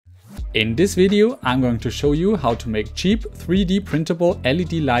In this video, I'm going to show you how to make cheap 3D printable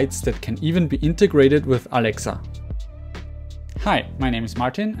LED lights that can even be integrated with Alexa. Hi, my name is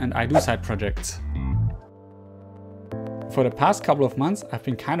Martin and I do side projects. For the past couple of months, I've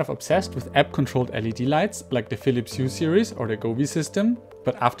been kind of obsessed with app-controlled LED lights like the Philips Hue series or the Govee system,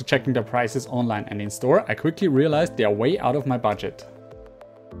 but after checking the prices online and in store, I quickly realized they are way out of my budget.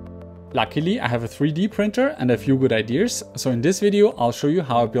 Luckily, I have a 3D printer and a few good ideas, so in this video I'll show you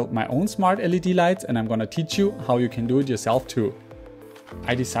how I built my own smart LED lights and I'm gonna teach you how you can do it yourself too.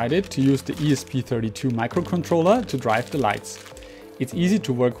 I decided to use the ESP32 microcontroller to drive the lights. It's easy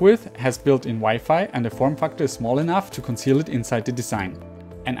to work with, has built-in Wi-Fi and the form factor is small enough to conceal it inside the design.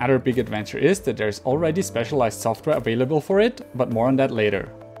 Another big adventure is that there's already specialized software available for it, but more on that later.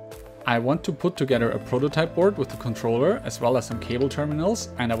 I want to put together a prototype board with the controller as well as some cable terminals,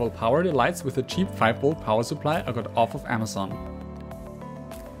 and I will power the lights with a cheap 5V power supply I got off of Amazon.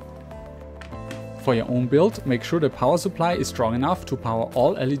 For your own build, make sure the power supply is strong enough to power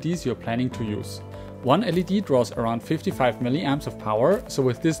all LEDs you're planning to use. One LED draws around 55 mA of power, so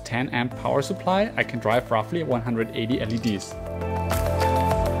with this 10 amp power supply I can drive roughly 180 LEDs.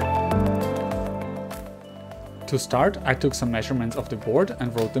 To start, I took some measurements of the board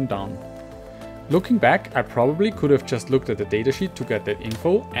and wrote them down. Looking back, I probably could have just looked at the datasheet to get that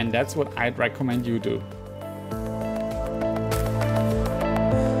info, and that's what I'd recommend you do.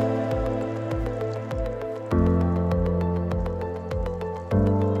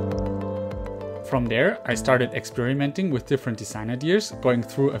 From there, I started experimenting with different design ideas, going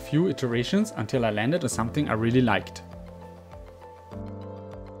through a few iterations until I landed on something I really liked.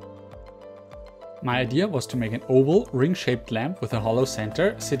 My idea was to make an oval, ring-shaped lamp with a hollow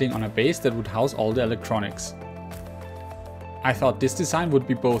center sitting on a base that would house all the electronics. I thought this design would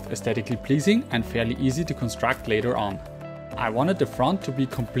be both aesthetically pleasing and fairly easy to construct later on. I wanted the front to be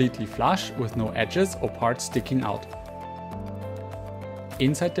completely flush with no edges or parts sticking out.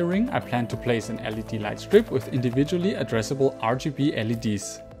 Inside the ring, I planned to place an LED light strip with individually addressable RGB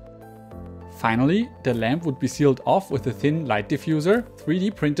LEDs. Finally, the lamp would be sealed off with a thin light diffuser,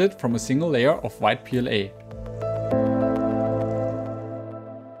 3D printed from a single layer of white PLA.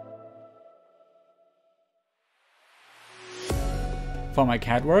 For my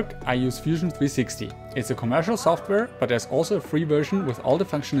CAD work, I use Fusion 360. It's a commercial software, but there's also a free version with all the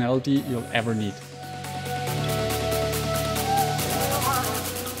functionality you'll ever need.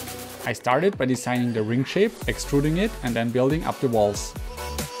 I started by designing the ring shape, extruding it, and then building up the walls.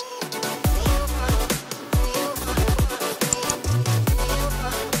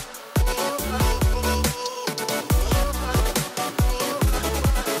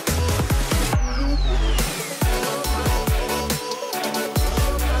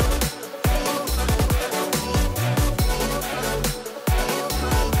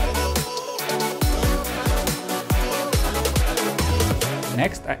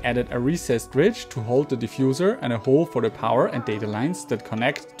 Next, I added a recessed ridge to hold the diffuser and a hole for the power and data lines that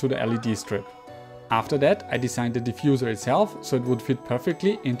connect to the LED strip. After that, I designed the diffuser itself so it would fit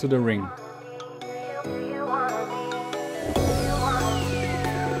perfectly into the ring.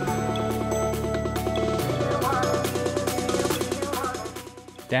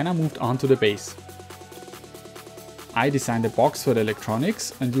 Then I moved on to the base. I designed a box for the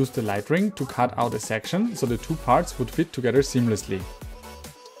electronics and used the light ring to cut out a section so the two parts would fit together seamlessly.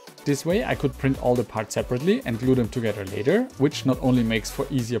 This way I could print all the parts separately and glue them together later, which not only makes for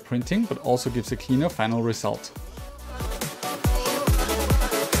easier printing but also gives a cleaner final result.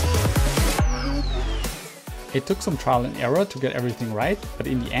 It took some trial and error to get everything right, but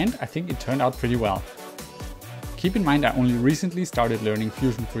in the end I think it turned out pretty well. Keep in mind I only recently started learning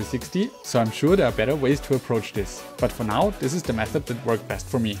Fusion 360, so I'm sure there are better ways to approach this, but for now this is the method that worked best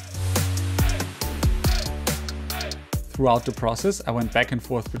for me. Throughout the process, I went back and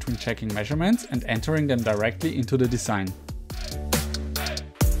forth between checking measurements and entering them directly into the design.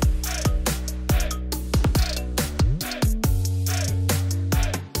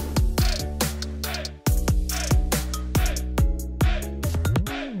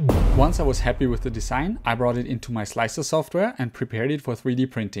 Once I was happy with the design, I brought it into my slicer software and prepared it for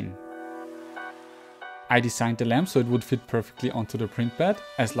 3D printing. I designed the lamp so it would fit perfectly onto the print bed,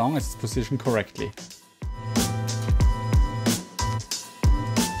 as long as it's positioned correctly.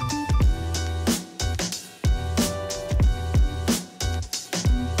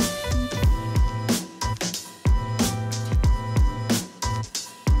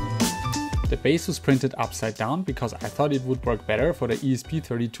 The base was printed upside down because I thought it would work better for the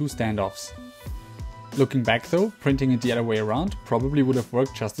ESP32 standoffs. Looking back though, printing it the other way around probably would have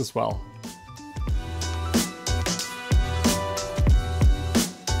worked just as well.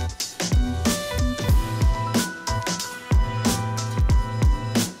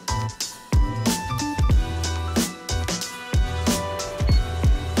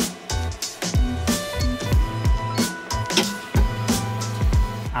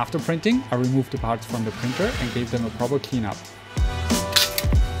 After printing, I removed the parts from the printer and gave them a proper cleanup.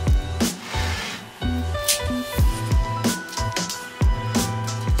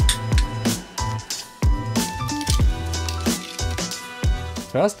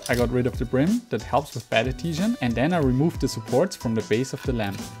 First, I got rid of the brim that helps with bad adhesion, and then I removed the supports from the base of the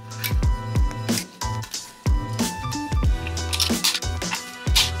lamp.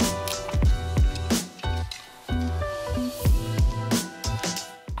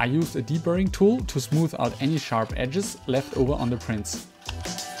 I used a deburring tool to smooth out any sharp edges left over on the prints.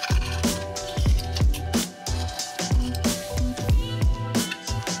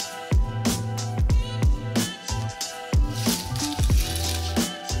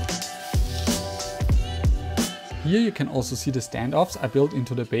 Here you can also see the standoffs I built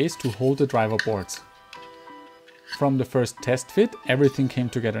into the base to hold the driver boards. From the first test fit, everything came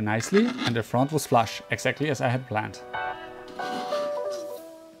together nicely and the front was flush, exactly as I had planned.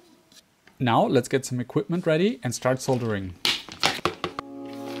 Now let's get some equipment ready and start soldering.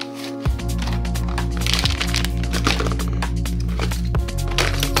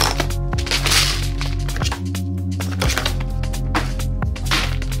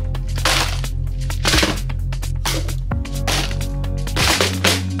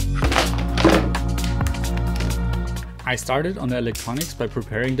 I started on the electronics by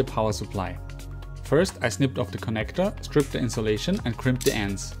preparing the power supply. First, I snipped off the connector, stripped the insulation and crimped the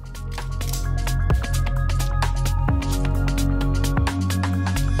ends.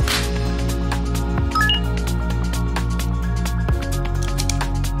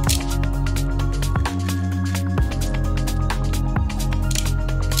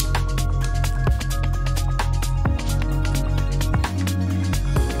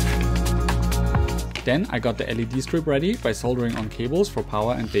 Then I got the LED strip ready by soldering on cables for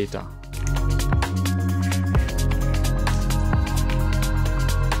power and data.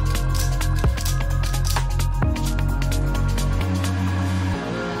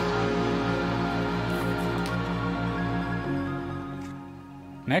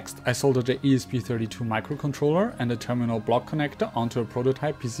 Next, I soldered the ESP32 microcontroller and the terminal block connector onto a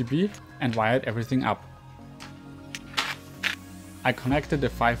prototype PCB and wired everything up. I connected the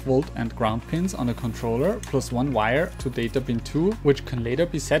 5V and ground pins on the controller plus one wire to data pin 2, which can later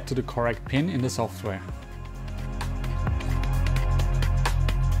be set to the correct pin in the software.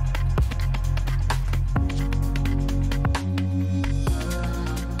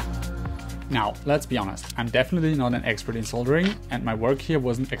 Now, let's be honest, I'm definitely not an expert in soldering and my work here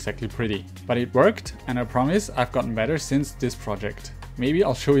wasn't exactly pretty. But it worked and I promise I've gotten better since this project. Maybe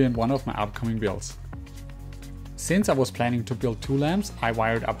I'll show you in one of my upcoming builds. Since I was planning to build 2 lamps, I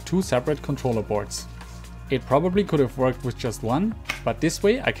wired up 2 separate controller boards. It probably could have worked with just one, but this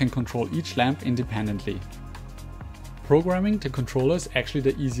way I can control each lamp independently. Programming the controller is actually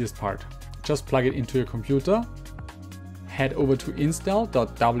the easiest part. Just plug it into your computer, head over to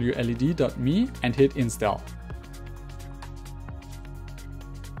install.wled.me and hit install.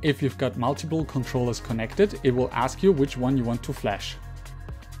 If you've got multiple controllers connected, it will ask you which one you want to flash.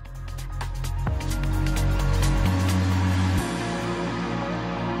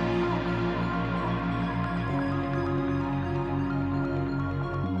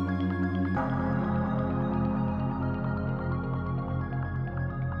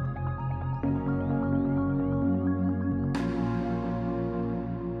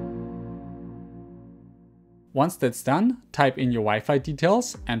 Once that's done, type in your Wi-Fi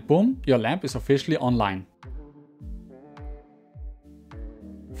details and boom, your lamp is officially online.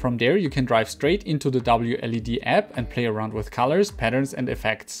 From there you can drive straight into the WLED app and play around with colors, patterns and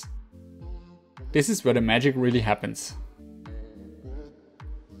effects. This is where the magic really happens.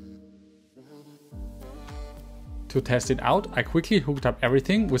 To test it out, I quickly hooked up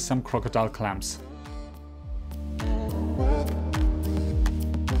everything with some crocodile clamps.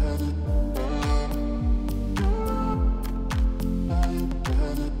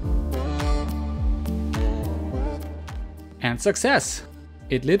 And success!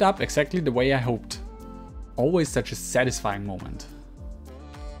 It lit up exactly the way I hoped. Always such a satisfying moment.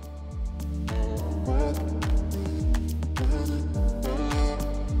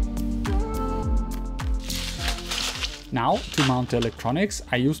 Now, to mount the electronics,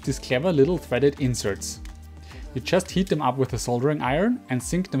 I used these clever little threaded inserts. You just heat them up with a soldering iron and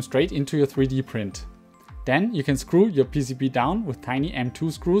sink them straight into your 3D print. Then you can screw your PCB down with tiny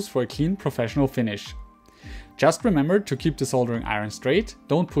M2 screws for a clean professional finish. Just remember to keep the soldering iron straight,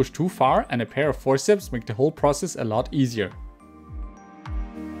 don't push too far, and a pair of forceps make the whole process a lot easier.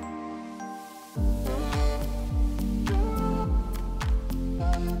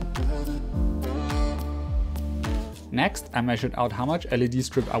 Next, I measured out how much LED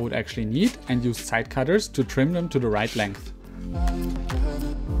strip I would actually need and used side cutters to trim them to the right length.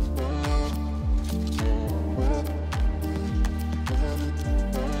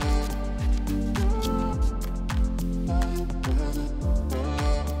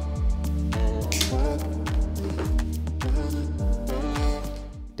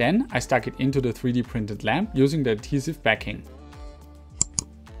 Then I stuck it into the 3D printed lamp using the adhesive backing.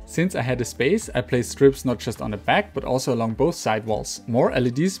 Since I had the space, I placed strips not just on the back but also along both side walls. More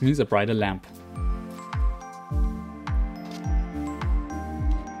LEDs means a brighter lamp.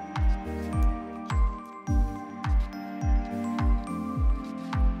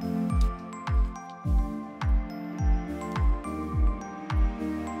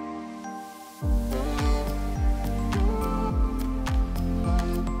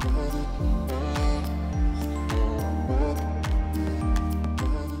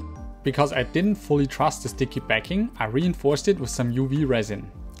 Because I didn't fully trust the sticky backing, I reinforced it with some UV resin.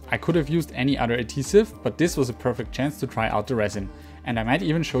 I could have used any other adhesive, but this was a perfect chance to try out the resin, and I might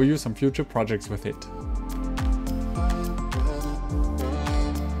even show you some future projects with it.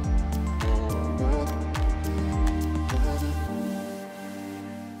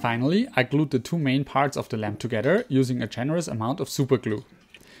 Finally, I glued the two main parts of the lamp together using a generous amount of super glue.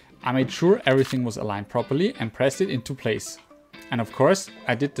 I made sure everything was aligned properly and pressed it into place. And of course,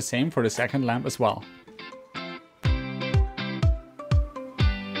 I did the same for the second lamp as well.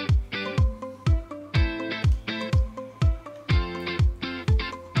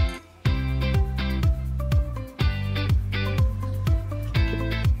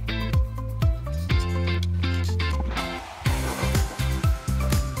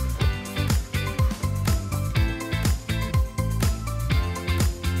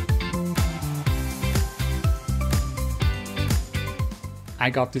 I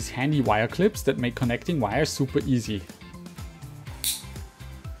got these handy wire clips that make connecting wires super easy.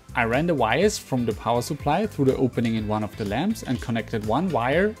 I ran the wires from the power supply through the opening in one of the lamps and connected one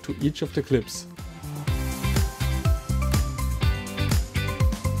wire to each of the clips.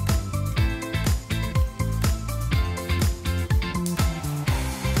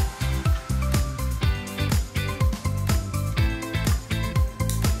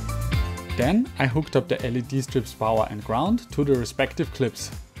 Then I hooked up the LED strips power and ground to the respective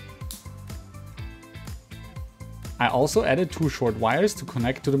clips. I also added two short wires to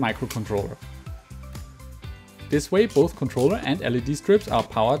connect to the microcontroller. This way both controller and LED strips are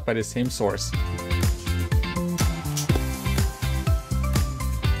powered by the same source.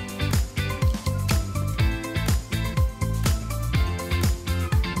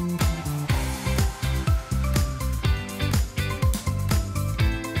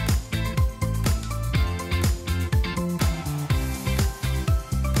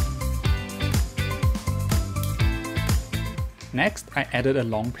 Next, I added a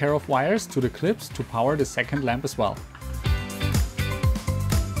long pair of wires to the clips to power the second lamp as well.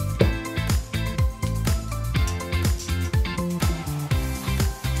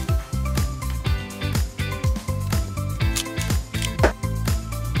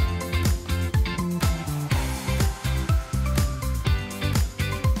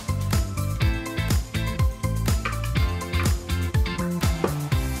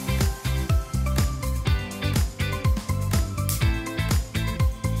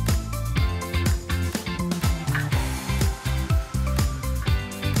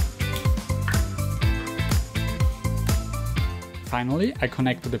 Finally, I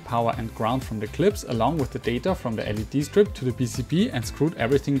connected the power and ground from the clips along with the data from the LED strip to the PCB and screwed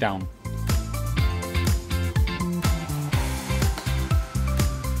everything down.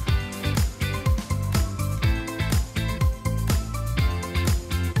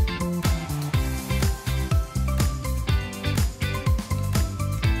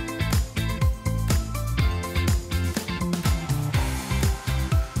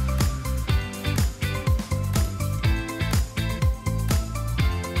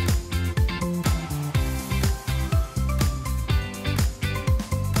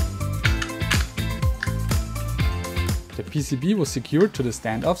 The PCB was secured to the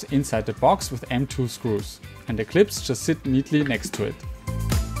standoffs inside the box with M2 screws, and the clips just sit neatly next to it.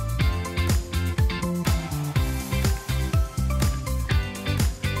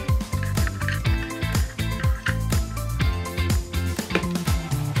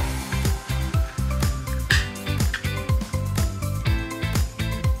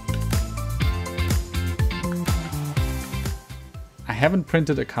 I haven't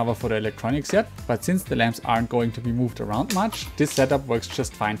printed a cover for the electronics yet, but since the lamps aren't going to be moved around much, this setup works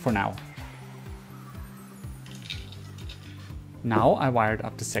just fine for now. Now I wired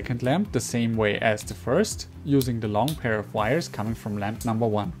up the second lamp the same way as the first, using the long pair of wires coming from lamp number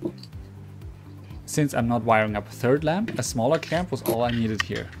 1. Since I'm not wiring up a third lamp, a smaller clamp was all I needed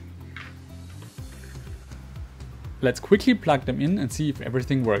here. Let's quickly plug them in and see if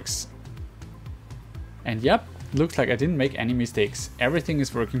everything works. And yep, looks like I didn't make any mistakes. Everything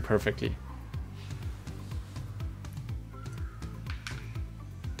is working perfectly.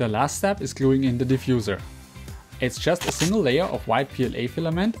 The last step is gluing in the diffuser. It's just a single layer of white PLA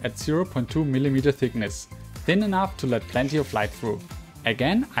filament at 0.2 mm thickness, thin enough to let plenty of light through.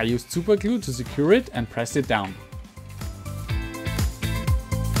 Again, I used super glue to secure it and pressed it down.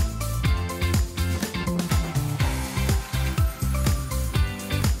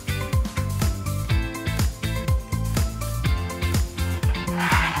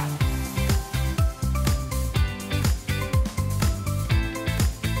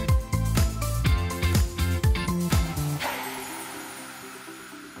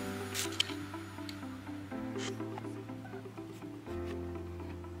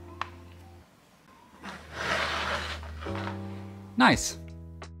 Nice!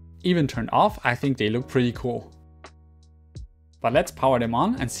 Even turned off, I think they look pretty cool. But let's power them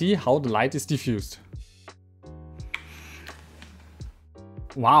on and see how the light is diffused.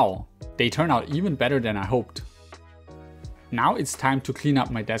 Wow, they turn out even better than I hoped. Now it's time to clean up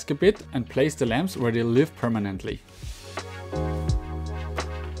my desk a bit and place the lamps where they'll live permanently.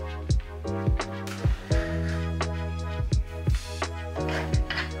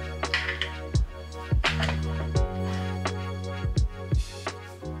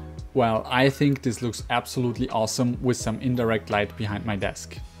 Well, I think this looks absolutely awesome with some indirect light behind my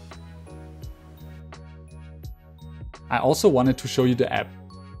desk. I also wanted to show you the app.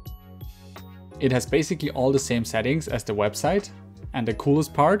 It has basically all the same settings as the website, and the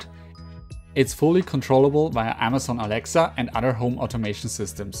coolest part, it's fully controllable via Amazon Alexa and other home automation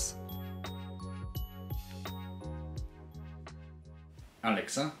systems.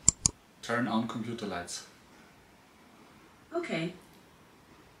 Alexa, turn on computer lights. Okay.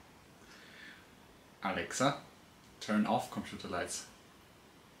 Alexa, turn off computer lights.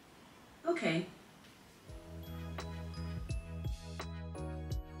 Okay.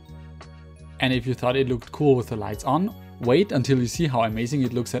 And if you thought it looked cool with the lights on, wait until you see how amazing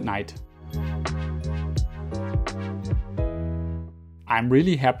it looks at night. I'm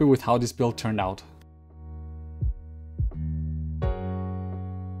really happy with how this build turned out.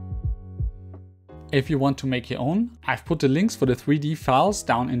 If you want to make your own, I've put the links for the 3D files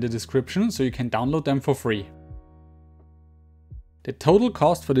down in the description so you can download them for free. The total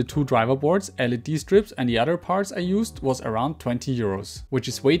cost for the 2 driver boards, LED strips and the other parts I used was around 20 euros, which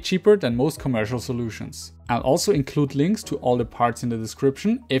is way cheaper than most commercial solutions. I'll also include links to all the parts in the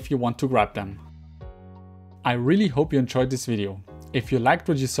description if you want to grab them. I really hope you enjoyed this video. If you liked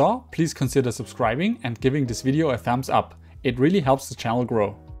what you saw, please consider subscribing and giving this video a thumbs up. It really helps the channel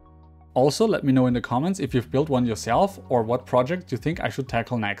grow. Also, let me know in the comments if you've built one yourself or what project you think I should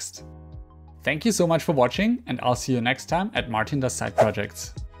tackle next. Thank you so much for watching, and I'll see you next time at Martin Does Side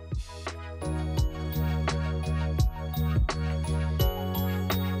Projects.